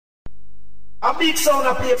A big sound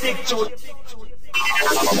a play big tune.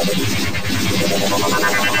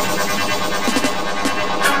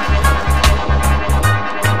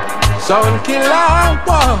 Sound killer,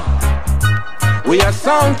 whoa. We are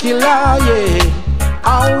sound killer, yeah.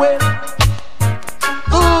 Always.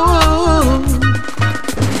 Ooh.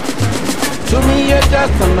 To me, you're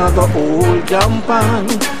just another old jumper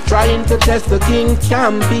trying to test the king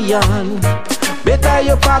champion. Better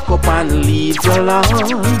you pack up and leave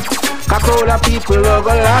alone. Cause all the people are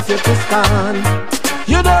gonna laugh you to stand.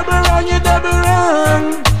 You double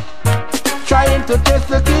wrong, trying to test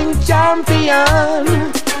the king champion.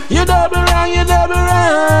 You double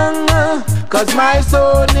wrong, cause my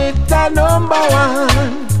son is the number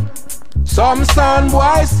one. Some son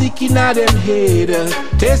boy sick in a them head.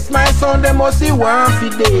 Test my son, they must see one fi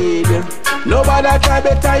dead. Nobody try,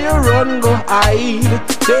 better you run go hide.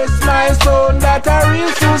 Test my son, that a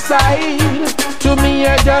real suicide. To me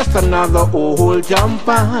you're just another old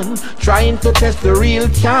jumper trying to test the real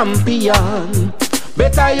champion.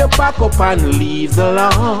 Better you pack up and leave the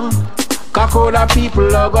lawn. Cause all the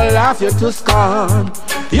people are gonna laugh you to scorn.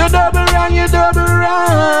 You double wrong,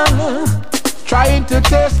 trying to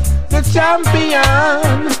test the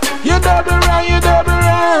champion. You double wrong,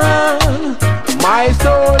 my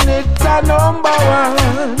son is the number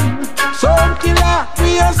one. Son killer,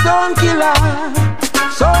 we are son killer.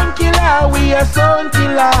 Son killer, we are son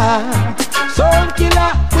killer. Son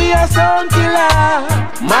killer, we are son killer.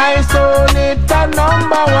 My son is the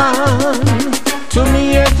number one. To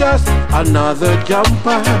me you're just another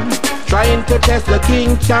jumper trying to test the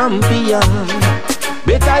king champion.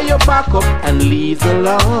 Better you pack up and leave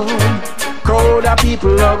alone. Crowd of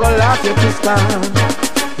people are gonna laugh you to stand.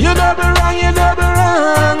 You double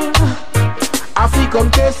wrong, I feel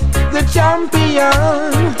come test the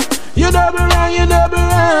champion. You double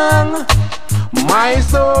wrong, my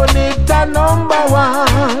son is the number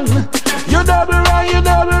one. You double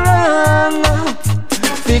wrong,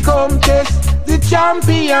 feel come test the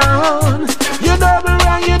champion. You double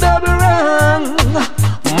wrong,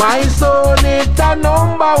 my son is the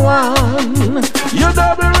number one. You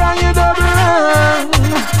double wrong,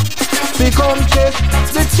 become test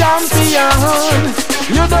the champion.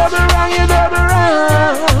 You double wrong,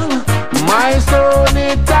 my son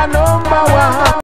is the number one.